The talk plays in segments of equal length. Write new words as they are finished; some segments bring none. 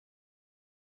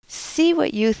see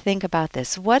what you think about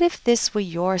this. What if this were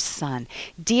your son?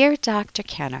 Dear Dr.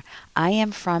 Kenner, I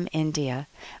am from India.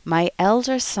 My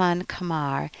elder son,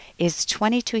 Kamar, is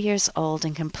 22 years old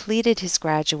and completed his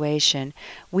graduation.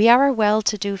 We are a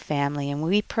well-to-do family, and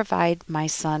we provide my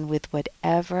son with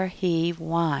whatever he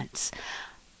wants.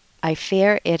 I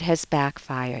fear it has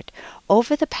backfired.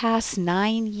 Over the past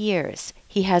 9 years,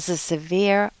 he has a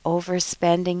severe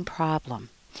overspending problem.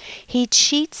 He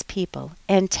cheats people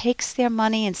and takes their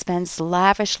money and spends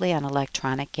lavishly on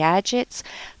electronic gadgets,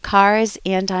 cars,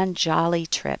 and on jolly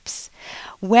trips.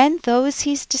 When those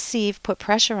he's deceived put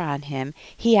pressure on him,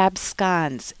 he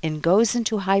absconds and goes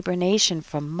into hibernation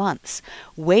for months,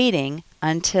 waiting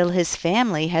until his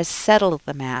family has settled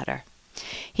the matter.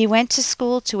 He went to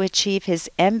school to achieve his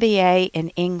MBA in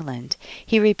England.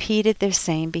 He repeated the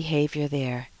same behavior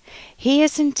there. He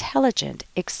is intelligent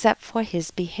except for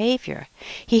his behavior.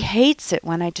 He hates it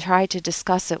when I try to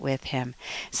discuss it with him.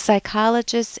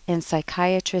 Psychologists and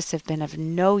psychiatrists have been of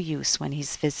no use when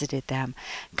he's visited them.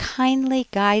 Kindly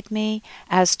guide me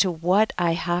as to what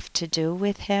I have to do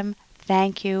with him.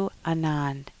 Thank you,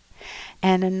 Anand.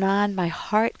 And Anand, my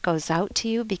heart goes out to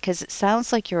you because it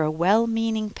sounds like you're a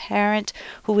well-meaning parent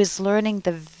who is learning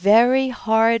the very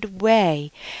hard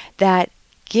way that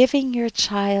giving your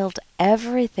child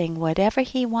everything, whatever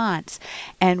he wants,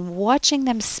 and watching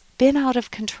them spin out of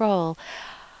control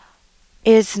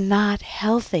is not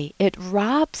healthy. It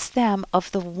robs them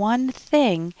of the one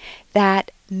thing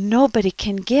that nobody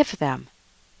can give them.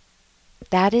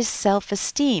 That is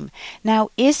self-esteem. Now,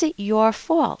 is it your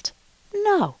fault?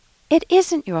 No. It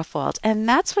isn't your fault, and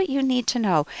that's what you need to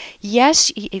know.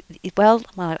 Yes, well,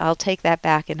 I'll take that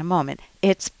back in a moment.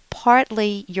 It's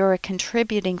partly you're a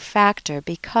contributing factor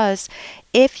because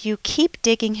if you keep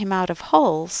digging him out of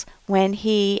holes when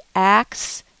he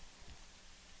acts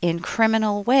in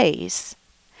criminal ways,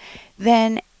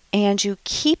 then and you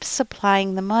keep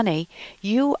supplying the money,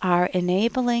 you are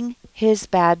enabling his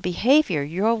bad behavior.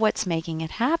 You're what's making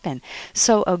it happen.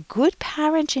 So a good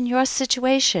parent in your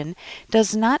situation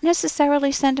does not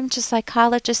necessarily send him to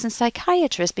psychologists and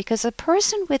psychiatrists, because a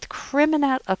person with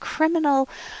a criminal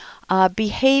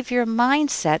behavior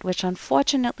mindset, which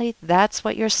unfortunately that's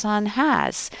what your son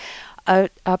has,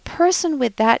 a person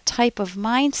with that type of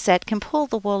mindset can pull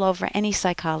the wool over any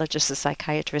psychologist or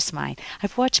psychiatrist's mind.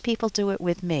 I've watched people do it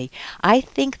with me. I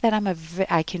think that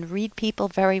I can read people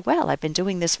very well. I've been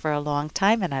doing this for a long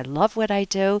time, and I love what I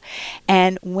do.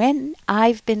 And when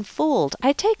I've been fooled,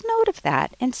 I take note of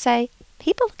that and say,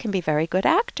 people can be very good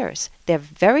actors. They're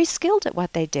very skilled at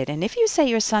what they did. And if you say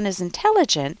your son is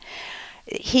intelligent,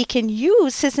 he can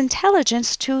use his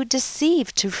intelligence to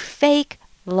deceive, to fake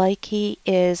like he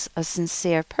is a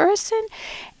sincere person,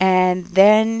 and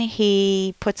then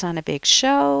he puts on a big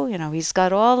show. He's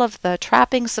got all of the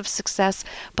trappings of success,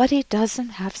 but he doesn't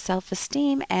have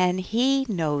self-esteem, and he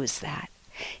knows that.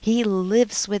 He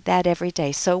lives with that every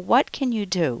day. So what can you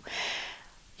do?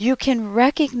 You can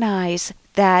recognize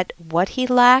that what he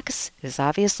lacks is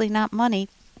obviously not money,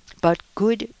 but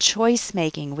good choice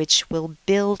making, which will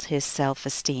build his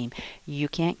self-esteem. You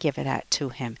can't give that to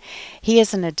him. He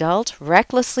is an adult,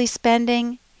 recklessly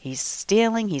spending, he's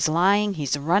stealing, he's lying,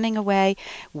 he's running away.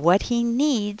 What he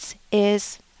needs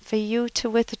is for you to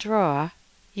withdraw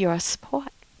your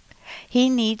support. He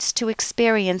needs to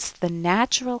experience the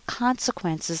natural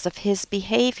consequences of his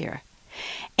behavior.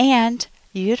 And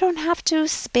you don't have to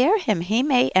spare him. He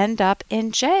may end up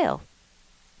in jail.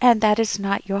 And that is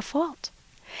not your fault.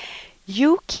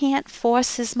 You can't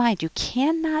force his mind. You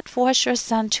cannot force your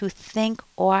son to think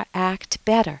or act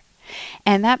better.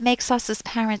 And that makes us as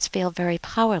parents feel very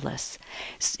powerless.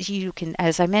 You can,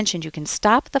 as I mentioned, you can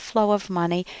stop the flow of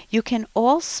money. You can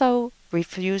also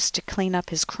refuse to clean up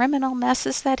his criminal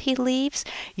messes that he leaves.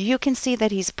 You can see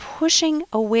that he's pushing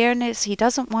awareness. He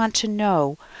doesn't want to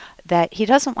know that he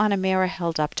doesn't want a mirror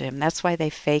held up to him. That's why they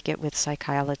fake it with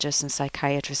psychologists and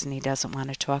psychiatrists, and he doesn't want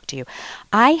to talk to you.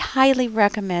 I highly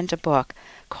recommend a book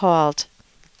called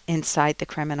Inside the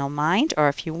Criminal Mind, or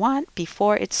if you want,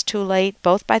 Before It's Too Late,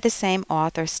 both by the same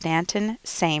author, Stanton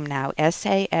Samenow,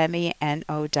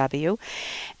 Samenow.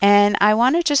 And I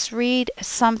want to just read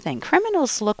something.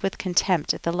 Criminals look with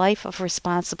contempt at the life of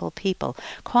responsible people,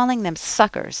 calling them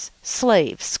suckers,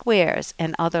 slaves, squares,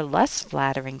 and other less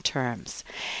flattering terms.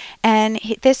 And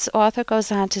this author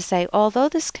goes on to say, although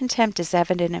this contempt is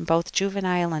evident in both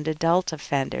juvenile and adult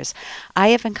offenders, I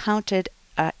have encountered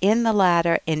in the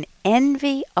ladder in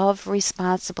envy of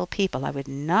responsible people. I would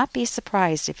not be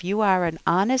surprised if you are an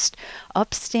honest,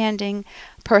 upstanding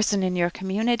person in your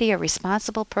community, a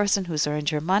responsible person who's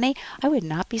earned your money. I would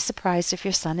not be surprised if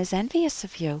your son is envious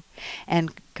of you.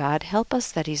 And God help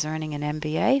us that he's earning an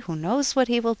MBA. Who knows what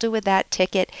he will do with that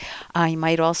ticket? He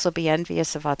might also be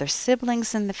envious of other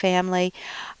siblings in the family.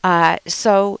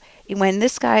 So when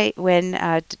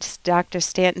Dr.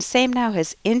 Stanton Same now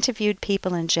has interviewed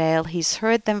people in jail, he's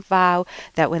heard them vow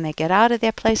that when they get out of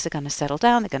their place, they're going to settle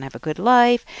down, they're going to have a good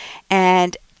life.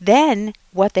 And then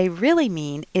what they really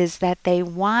mean is that they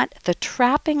want the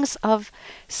trappings of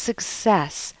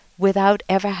success without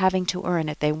ever having to earn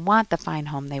it. They want the fine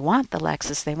home, they want the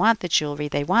Lexus, they want the jewelry,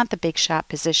 they want the big shot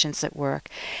positions at work,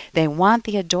 they want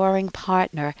the adoring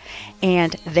partner,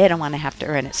 and they don't want to have to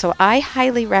earn it. So I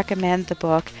highly recommend the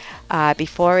book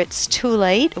Before It's Too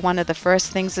Late. One of the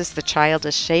first things is the child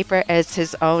is shaper as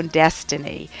his own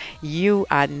destiny. You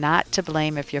are not to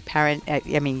blame if your parent,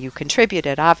 you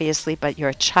contributed obviously, but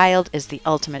your child is the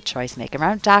ultimate choice maker.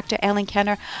 I'm Dr. Ellen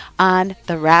Kenner on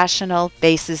the rational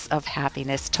basis of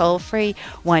happiness. Toll free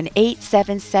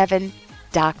 1-877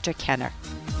 Dr. Kenner.